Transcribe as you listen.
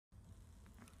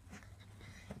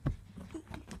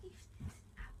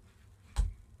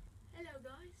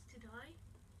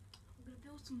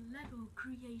some Lego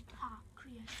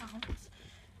creations.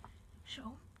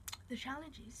 So the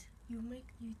challenge is you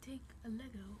take a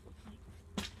Lego, like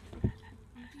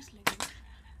one of these Legos,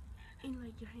 in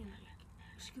like your hand, like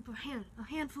scoop a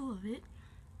handful of it.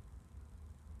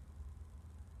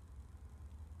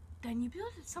 Then you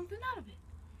build something out of it.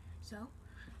 So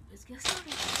let's get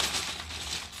started.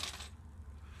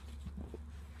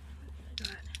 I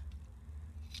got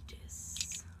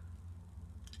this.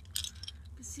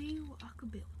 Let's see what I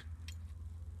could build.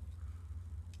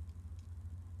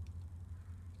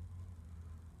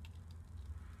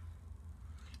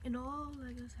 And all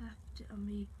Legos have to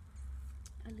be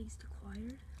at least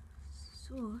acquired.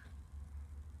 So,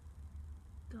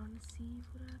 gonna see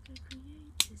what I can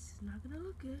create. This is not gonna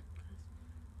look good because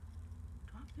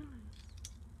don't feel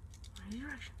my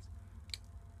directions.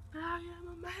 But I am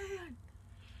a man.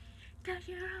 Cause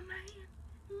you're a man.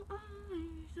 You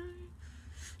always say.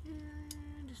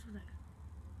 And just for that.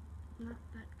 Not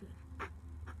that good.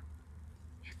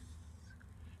 Yes.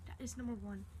 That is number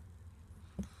 1.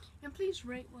 And please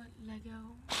rate what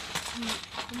Lego,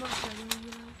 the most Lego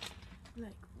you know,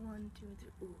 like 1, 2,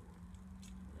 3. Ooh,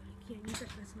 I can't use that.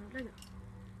 That's not Lego.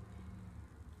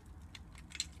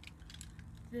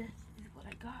 This is what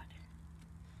I got.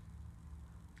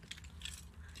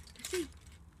 Let's see.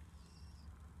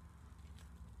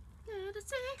 Let's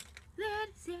see.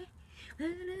 Let's see.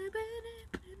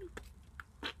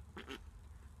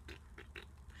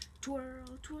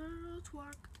 Twirl, twirl,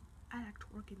 twerk. I like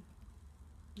twerking.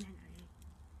 Nah,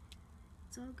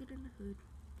 it's all good in the hood.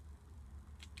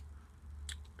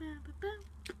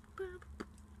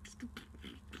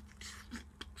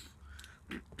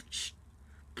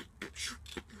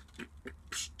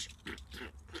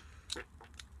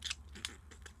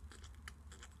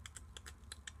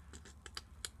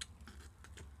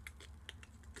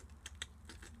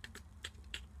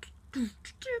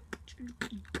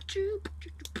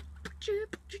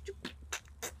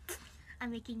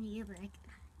 I'm making music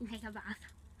and take a bath.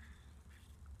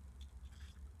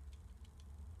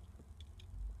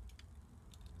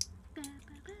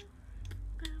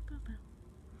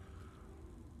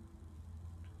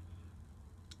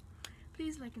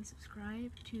 Please like and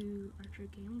subscribe to Archer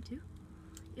Gaming too.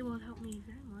 It will help me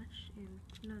very much and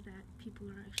know that people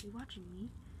are actually watching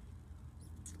me.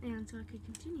 And so I could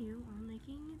continue on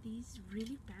making these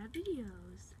really bad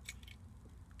videos.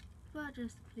 But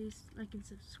just please like and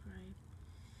subscribe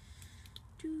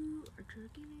to Archer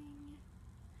Gaming.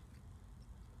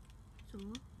 So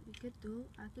I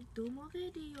could do more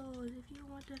videos if you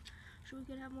want to, so we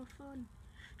can have more fun.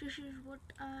 This is what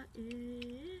I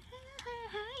am.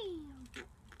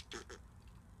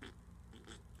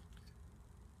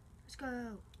 Let's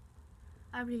go.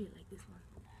 I really like this one.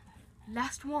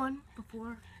 Last one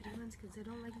before it ends, because I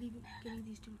don't like getting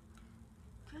these two.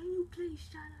 Can you please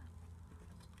shut up?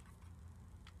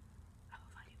 I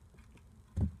will find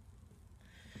you.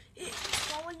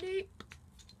 It's going deep.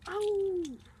 Oh!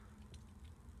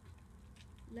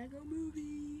 Lego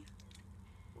movie.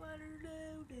 What are those?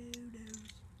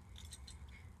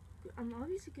 I'm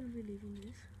obviously gonna be leaving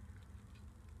this.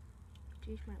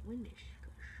 Change my windish,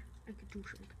 because I could do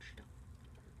some good stuff.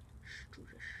 Let's do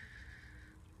this.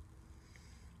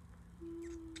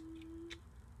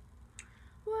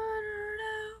 What are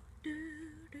those?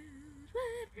 What are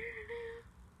those?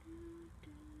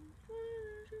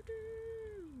 What are they?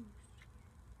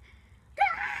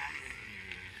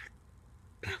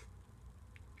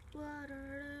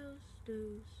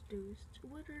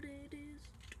 What are those? What are those?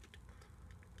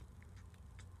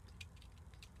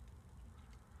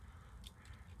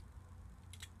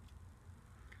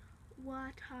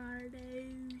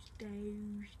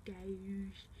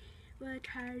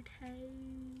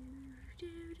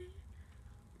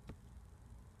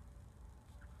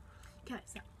 Okay,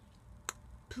 so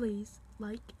please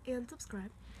like and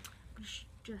subscribe.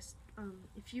 Just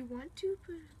if you want to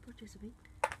participate.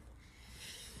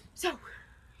 So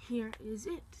here is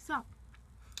it. So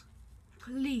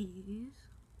please,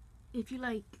 if you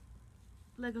like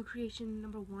Lego creation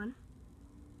number 1,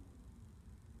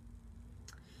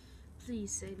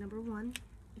 please say number 1.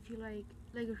 If you like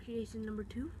Lego creation number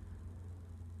 2,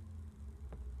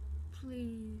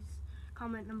 please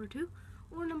comment number 2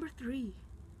 or number 3.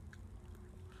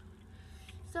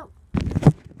 So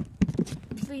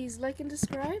please like and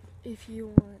subscribe if you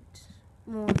want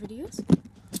more videos,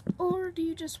 or do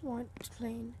you just want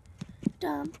plain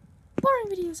dumb boring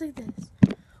videos like this,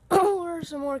 or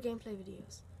some more gameplay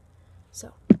videos.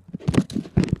 So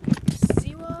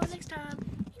see you all next time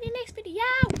in the next video.